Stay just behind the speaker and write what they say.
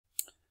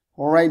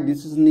Alright,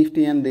 this is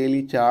Nifty and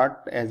daily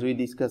chart. As we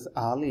discussed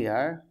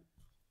earlier,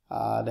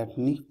 that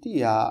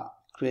Nifty are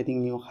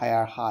creating new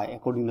higher high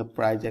according to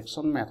price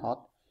action method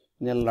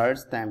in a large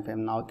time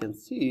frame. Now you can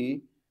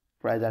see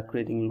price are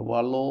creating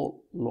lower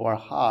low, lower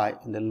high,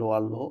 and the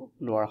lower low,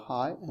 lower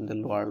high, and the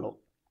lower low.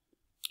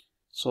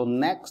 So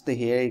next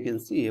here you can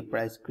see a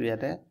price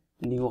create a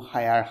new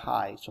higher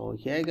high. So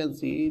here you can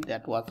see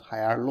that was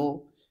higher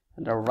low,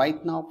 and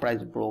right now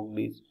price broke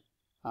this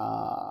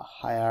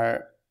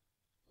higher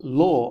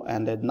low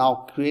and then now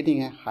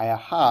creating a higher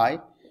high.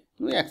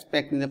 We are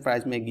expecting the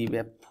price may give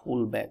a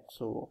pullback.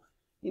 So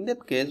in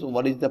that case,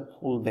 what is the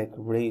pullback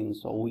range?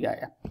 So we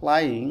are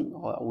applying,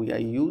 or we are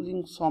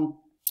using some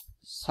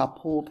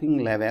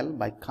supporting level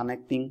by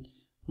connecting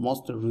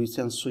most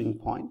recent swing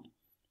point.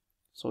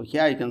 So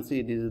here you can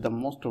see this is the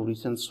most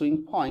recent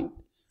swing point.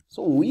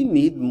 So we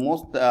need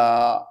most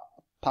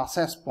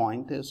toughest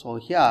point. So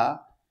here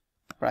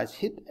price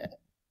hit,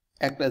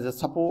 act as a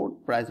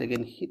support, price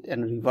again hit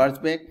and reverse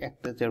back,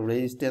 act as a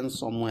resistance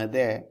somewhere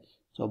there.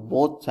 So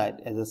both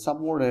sides as a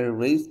support and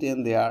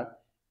resistance, they are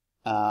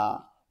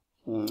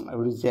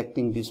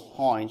rejecting this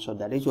point. So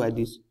that is why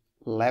this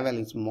level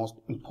is most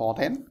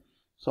important.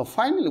 So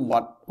finally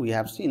what we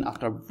have seen,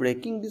 after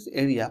breaking this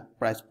area,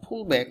 price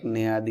pull back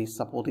near the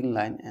supporting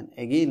line, and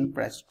again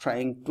price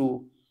trying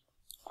to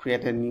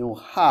create a new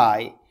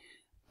high.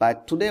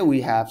 But today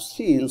we have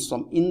seen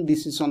some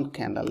indecision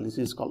candle. This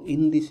is called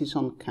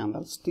indecision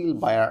candle. Still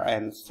buyer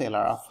and seller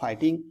are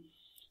fighting,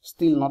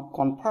 still not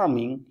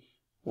confirming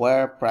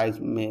where price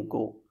may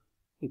go.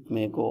 It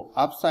may go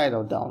upside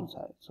or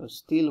downside. So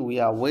still we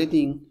are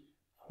waiting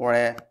for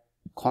a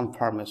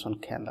confirmation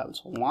candle.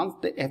 So once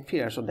they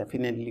appear, so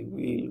definitely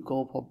we will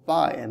go for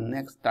buy, and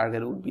next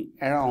target would be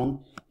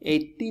around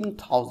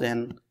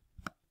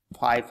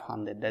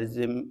 18,500. That is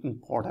an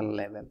important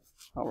level.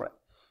 All right.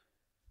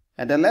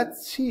 And then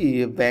let's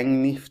see Bank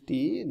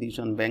Nifty, this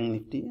one Bank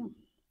Nifty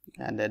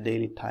and the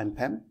daily time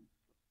frame.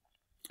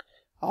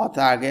 Our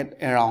target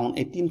around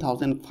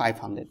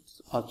 18,500,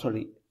 or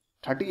sorry,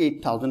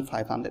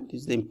 38,500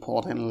 is the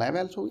important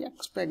level. So we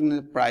expect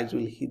the price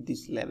will hit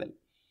this level.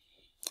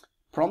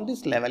 From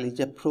this level is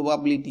a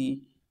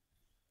probability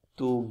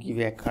to give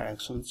a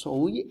correction.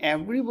 So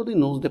everybody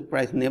knows the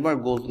price never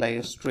goes like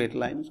a straight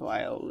line. So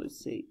I always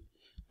say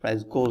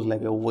price goes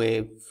like a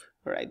wave.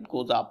 Right,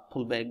 goes up,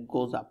 pull back,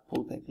 goes up,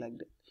 pull back, like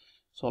that.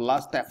 So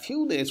last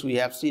few days we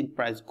have seen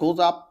price goes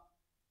up,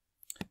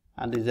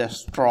 and is a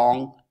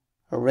strong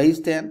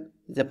resistance,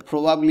 is a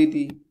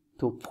probability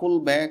to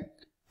pull back,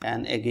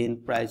 and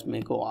again price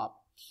may go up.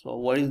 So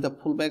where is the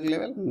pullback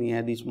level?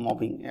 Near this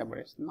moving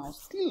average. Now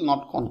still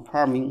not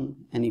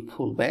confirming any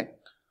pullback,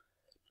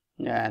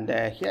 and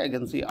here you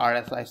can see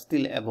RSI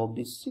still above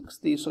this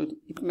 60, so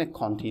it may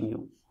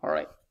continue. All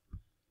right.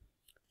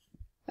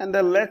 And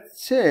then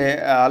let's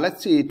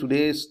see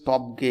today's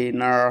top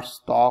gainer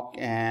stock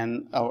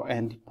and our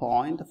entry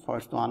point. The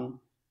first one,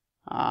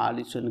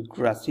 this one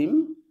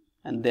Grasim,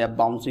 and they are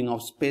bouncing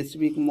off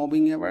specific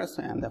moving average,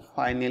 and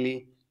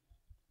finally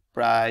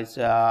price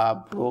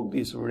broke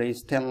this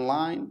resistance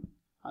line.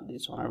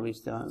 This one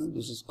resistance.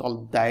 This is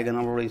called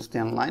diagonal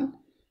resistance line.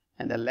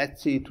 And then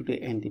let's see today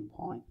entry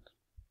point.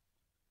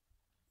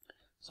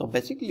 So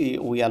basically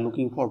we are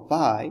looking for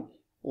buy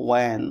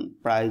when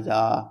price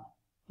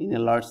in a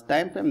large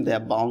time frame, they are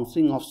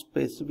bouncing off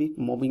specific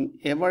moving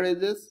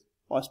averages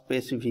or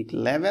specific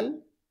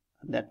level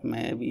that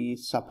may be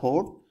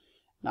support.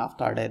 And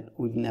after that,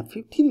 within a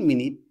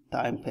 15-minute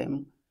time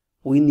frame,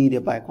 we need a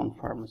buy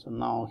confirmation.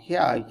 Now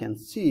here you can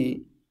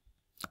see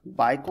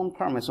buy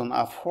confirmation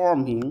are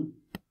forming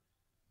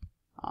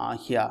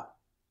here.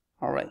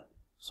 All right.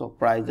 So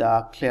price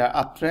are clear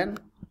uptrend.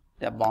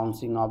 They are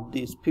bouncing off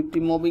this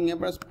 50 moving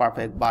average.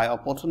 Perfect buy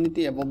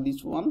opportunity above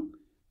this one.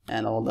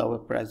 And all the way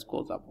price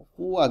goes up.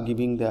 Who are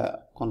giving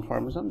the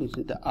confirmation? This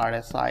is the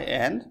RSI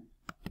and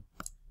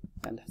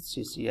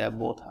CCI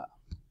both are.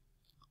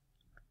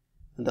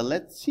 And then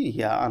let's see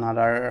here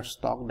another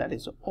stock, that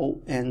is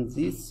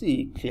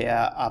ONGC,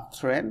 clear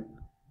uptrend,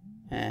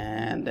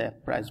 and the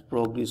price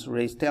broke this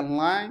resistance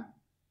line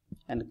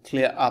and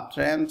clear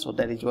uptrend. So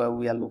that is why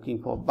we are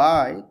looking for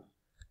buy.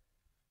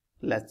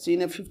 Let's see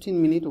in a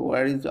 15-minute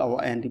where is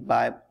our entry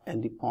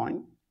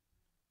point.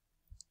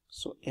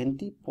 So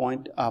entry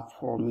point are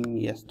forming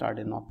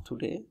yesterday, not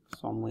today.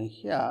 Somewhere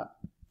here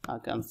I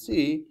can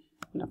see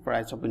the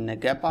price open a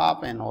gap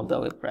up, and all the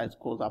way price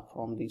goes up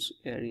from this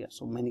area.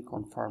 So many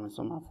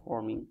confirmations are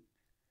forming.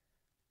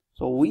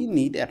 So we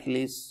need at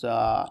least 2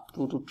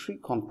 to 3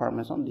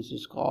 confirmation. This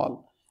is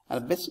called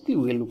basically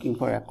we are looking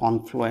for a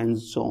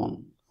confluence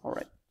zone. All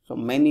right. So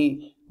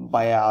many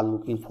buyer are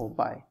looking for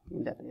buy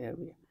in that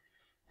area.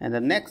 And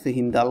the next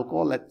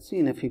Hindalco, let's see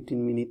in a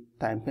 15-minute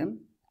time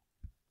frame.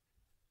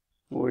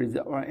 Where is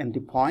our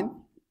entry point?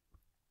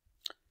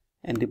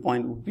 Entry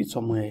point would be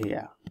somewhere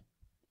here.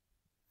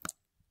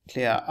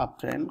 Clear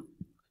uptrend,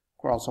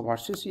 crossover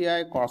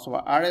CCI,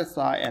 crossover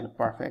RSI, and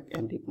perfect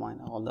entry point.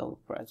 Although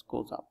price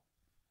goes up.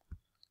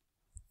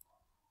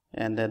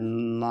 And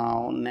then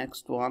now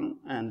next one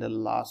and the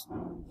last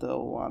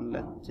one,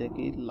 let's check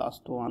it.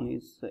 Last one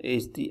is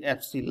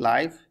HDFC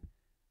Life,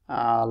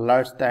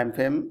 large time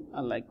frame,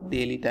 like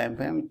daily time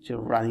frame, which is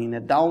running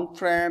a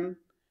downtrend,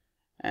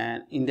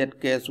 and in that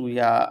case we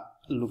are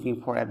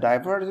looking for a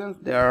divergence.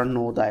 There are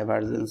no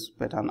divergence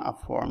pattern are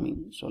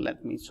forming. So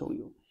let me show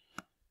you.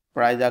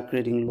 Price are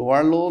creating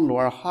lower low,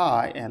 lower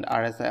high, and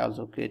RSI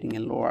also creating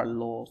a lower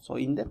low. So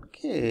in that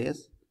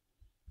case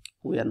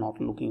we are not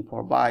looking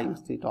for buy,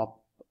 instead of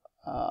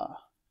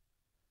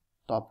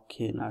top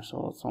gainer.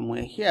 So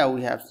somewhere here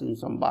we have seen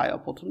some buy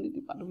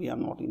opportunity, but we are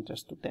not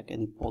interested to take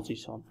any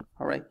position.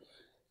 All right,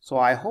 so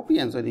I hope you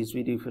enjoyed this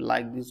video. If you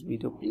like this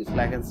video, please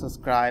like and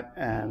subscribe,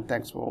 and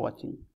thanks for watching.